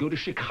served to go to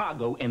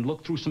Chicago and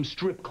look through some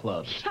strip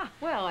clubs. Ha,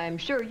 well, I'm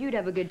sure you'd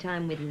have a good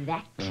time with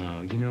that.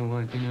 Oh, you know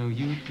what? You know,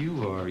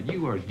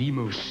 you are the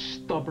most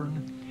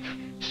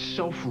stubborn,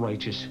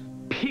 self-righteous,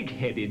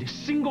 pig-headed,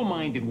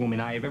 single-minded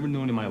woman I have ever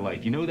known in my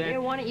life. You know that? Here,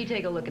 why don't you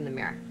take a look in the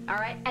mirror, all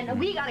right? And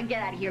we gotta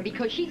get out of here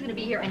because she's gonna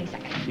be here any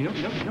second. You know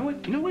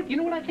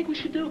what I think we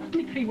should do? Let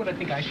me tell you what I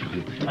think I should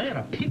do. I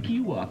gotta pick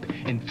you up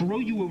and throw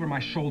you over my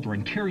shoulder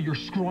and carry your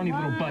scrawny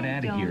little butt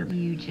out of here. Don't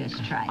you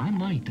just try I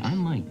might. I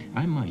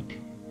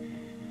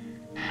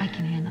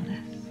can handle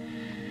this.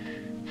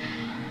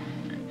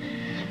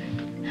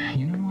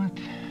 You know what?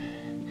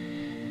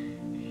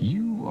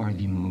 You are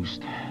the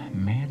most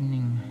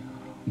maddening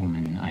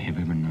woman I have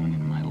ever known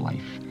in my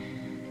life.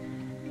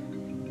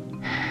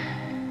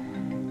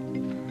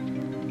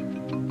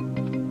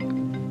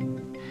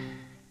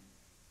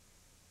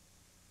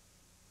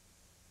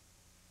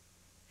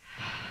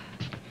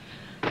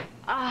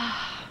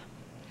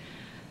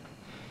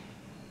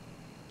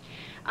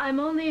 I'm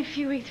only a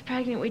few weeks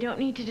pregnant. We don't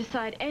need to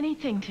decide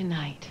anything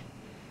tonight.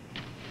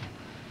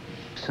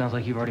 Sounds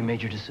like you've already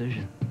made your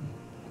decision.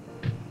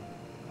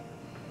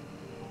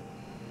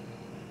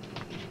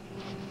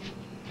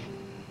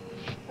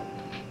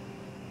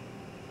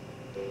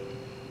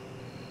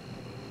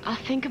 I'll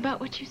think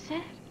about what you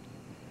said.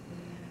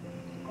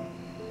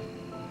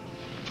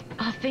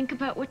 I'll think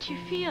about what you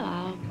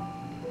feel.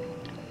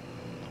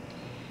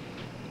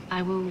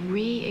 I will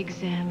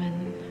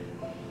re-examine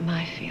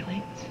my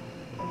feelings.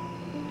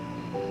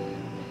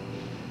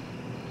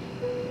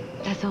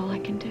 That's all I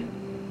can do.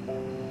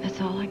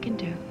 That's all I can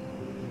do.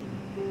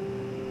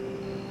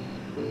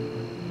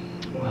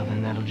 Well,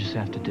 then that'll just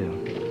have to do.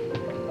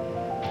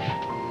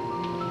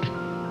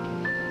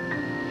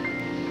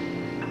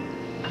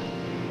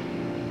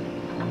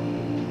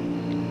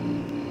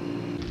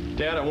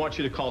 Dad, I want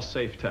you to call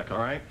Safe Tech, all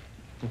right?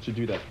 I want you to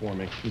do that for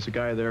me. There's a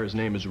guy there. His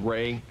name is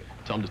Ray.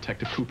 Tell him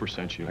Detective Cooper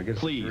sent you. I get a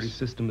security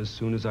system as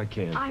soon as I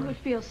can. I would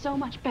feel so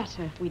much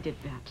better if we did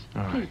that.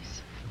 All right.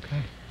 Please.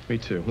 Okay. Me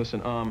too.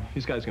 Listen,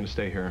 these guys are going to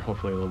stay here.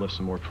 Hopefully they'll lift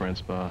some more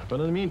prints. But in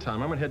the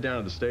meantime, I'm going to head down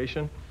to the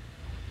station,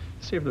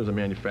 see if there's a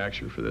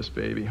manufacturer for this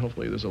baby.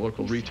 Hopefully there's a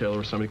local retailer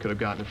where somebody could have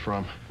gotten it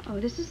from. Oh,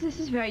 this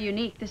is very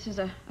unique. This is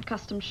a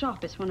custom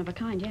shop. It's one of a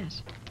kind,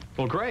 yes.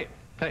 Well, great.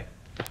 Hey,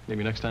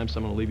 maybe next time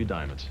someone will leave you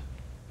diamonds.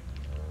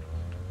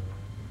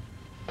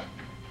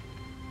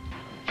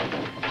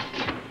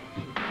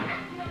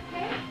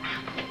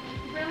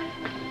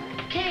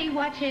 Okay,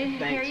 watch it.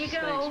 Thanks, Here you go.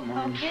 thanks,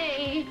 Mom.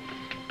 Okay.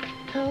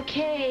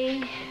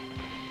 Okay.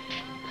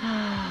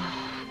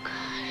 Oh,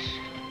 gosh.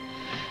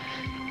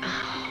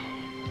 Oh.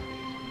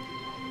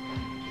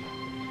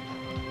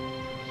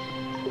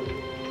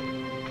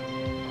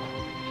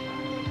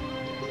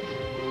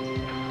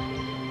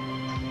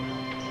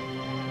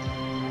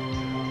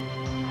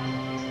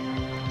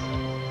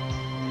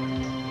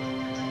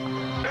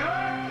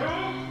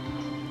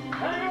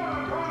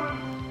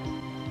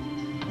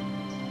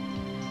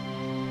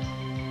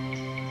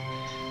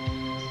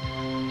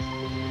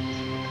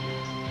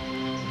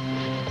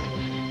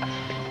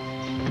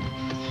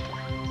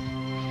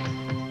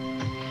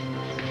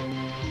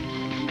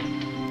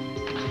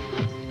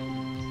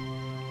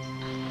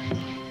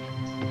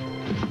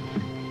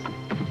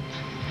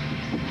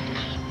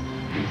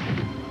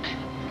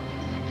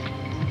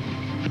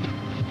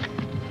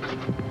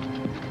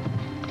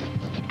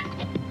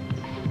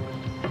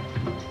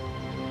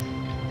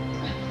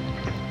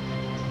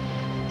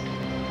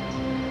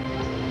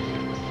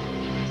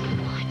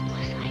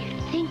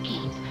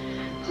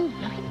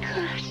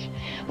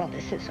 well,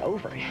 this is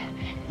over.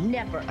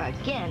 Never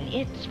again.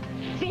 It's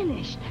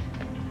finished.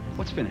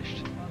 What's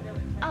finished?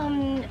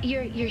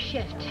 Your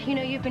shift. You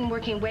know, you've been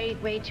working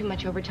way too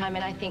much overtime,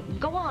 and I think,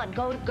 go on,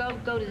 go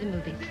to the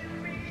movies.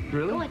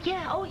 Really? Go on,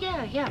 yeah, oh,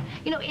 yeah.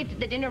 You know,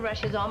 the dinner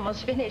rush is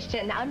almost finished,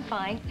 and I'm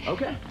fine.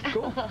 Okay,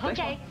 cool.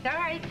 Okay, all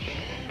right.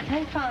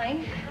 I'm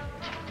fine.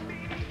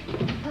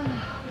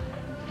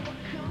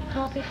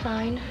 I'll be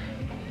fine.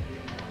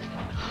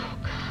 Oh,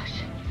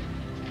 gosh.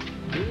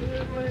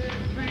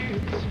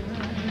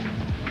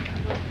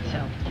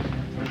 So,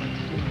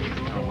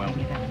 Oh, well.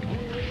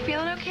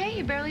 Feeling okay?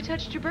 You barely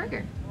touched your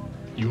burger.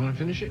 You want to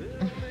finish it?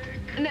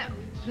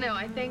 No,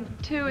 I think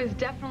 2 is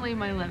definitely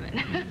my limit.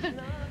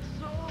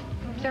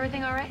 Is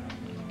everything all right?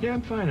 Yeah,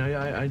 I'm fine.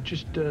 I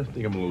just think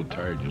I'm a little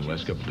tired. You know, the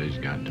last couple of days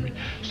have gotten to me.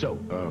 So,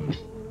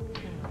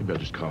 maybe I'll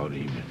just call it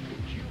evening.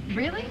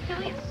 really?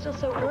 Billy, it's still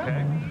so early.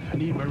 Okay. I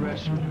need my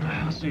rest.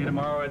 I'll see you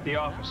tomorrow at the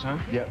office, huh?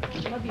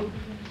 Yep. Love you.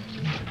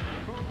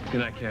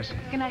 Good night, Cassie.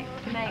 Good night.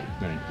 Good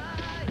night. Night.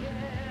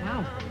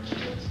 Wow.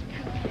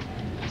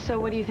 So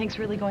what do you think's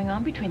really going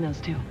on between those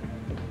two?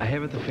 I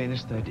haven't the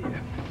faintest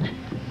idea.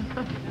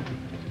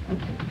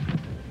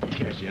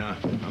 Cassie,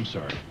 I'm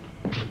sorry.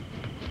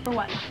 For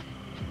what?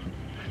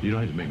 You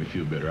don't have to make me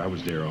feel better. I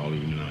was there all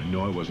evening. I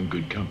know I wasn't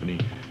good company.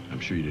 I'm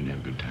sure you didn't have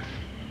a good time.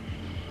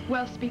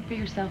 Well, speak for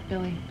yourself,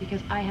 Billy,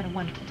 because I had a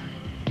wonderful time.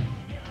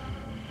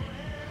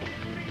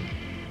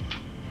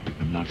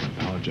 I'm not going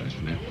to apologize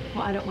for that.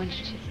 Well, I don't want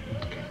you to.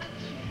 Okay.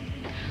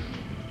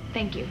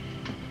 Thank you.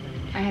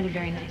 I had a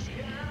very nice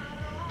evening.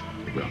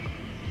 You're welcome.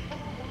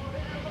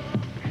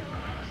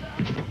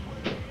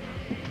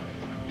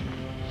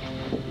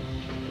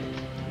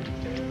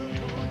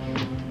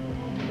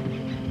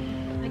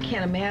 I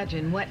can't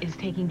imagine what is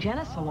taking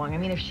Jenna so long. I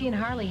mean, if she and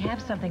Harley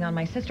have something on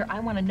my sister, I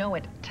want to know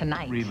it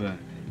tonight. Reva,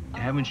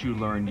 haven't you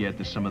learned yet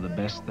that some of the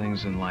best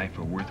things in life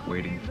are worth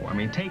waiting for? I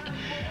mean, take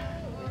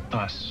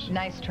us.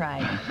 Nice try.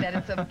 That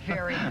it's a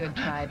very good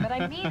try. But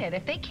I mean it.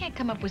 If they can't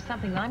come up with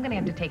something, then I'm going to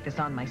have to take this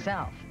on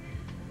myself.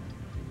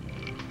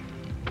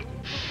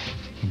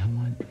 You know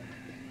what?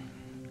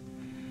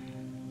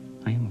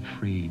 I am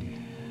afraid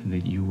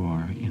that you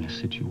are in a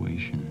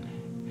situation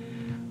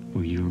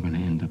where you're going to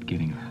end up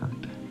getting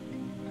hurt.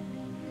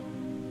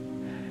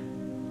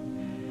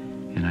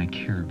 And I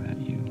care about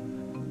you.